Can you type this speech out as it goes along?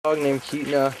Dog named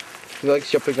Keaton, he likes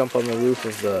jumping up on the roof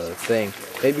of the thing.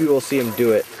 Maybe we'll see him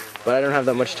do it, but I don't have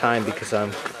that much time because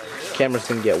camera's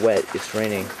gonna get wet. It's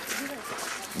raining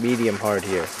medium hard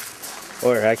here,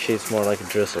 or actually it's more like a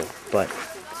drizzle, but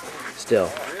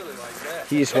still,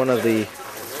 he's one of the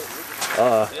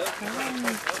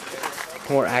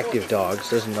more active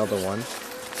dogs. There's another one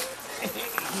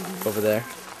over there.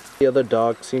 The other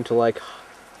dogs seem to like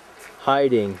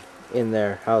hiding in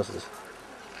their houses,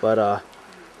 but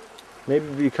maybe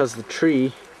because of the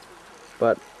tree,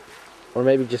 or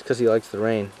maybe just because he likes the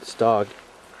rain. This dog,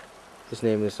 his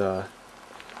name is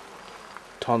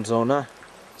Tonzona,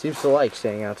 seems to like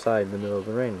staying outside in the middle of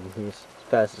the rain when he's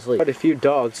fast asleep. Quite a few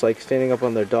dogs like standing up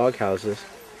on their dog houses.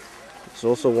 There's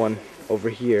also one over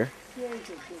here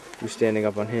who's standing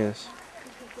up on his.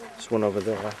 There's one over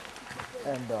there.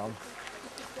 And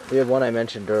we have one I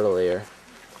mentioned earlier.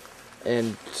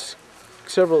 And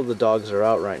several of the dogs are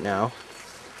out right now.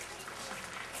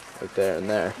 Like there and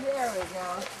there. There we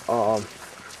go.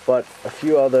 But a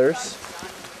few others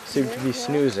seem to be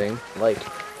snoozing. Like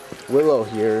Willow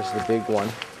here is the big one.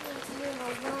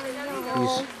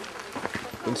 He's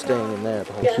been staying in there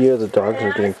the whole time. Here the dogs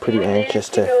are getting pretty anxious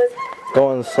to go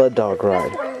on the sled dog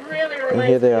ride. And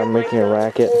here they are making a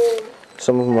racket.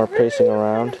 Some of them are pacing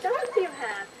around.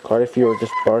 Quite a few are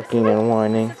just barking and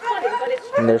whining.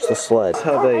 And there's the sled. That's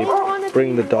how they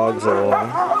bring the dogs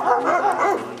along.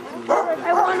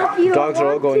 The dogs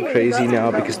are all going crazy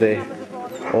now because they're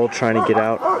all trying to get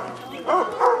out.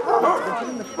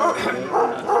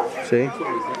 See?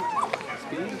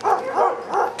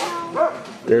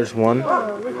 There's one.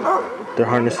 They're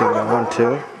harnessing that one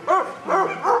too.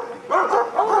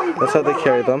 That's how they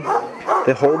carry them.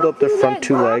 They hold up their front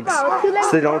two legs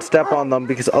so they don't step on them,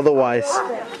 because otherwise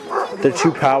they're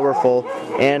too powerful,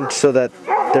 and so that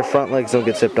their front legs don't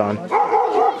get stepped on.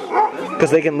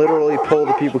 Because they can literally pull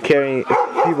the people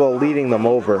leading them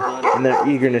over in their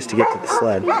eagerness to get to the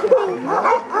sled. I want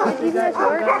to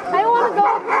go.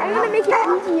 I'm going to make it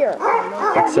easier.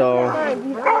 So,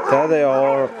 there they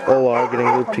all are getting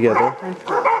looped together.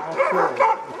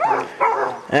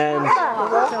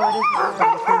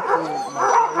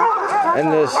 And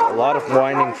there's a lot of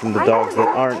whining from the dogs that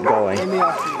aren't going.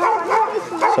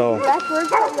 So,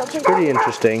 it's pretty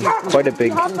interesting. Quite a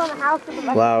big,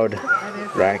 loud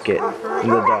racket from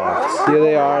the dogs. Here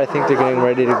they are. I think they're getting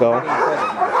ready to go.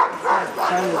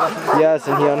 Yes,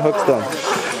 and he unhooks them.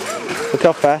 Look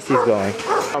how fast he's going.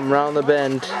 I'm around the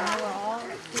bend.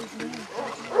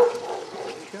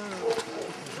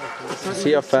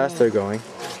 See how fast they're going.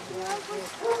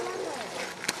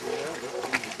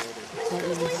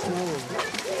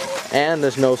 And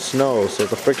there's no snow, so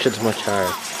the friction's much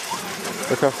higher.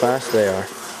 Look how fast they are.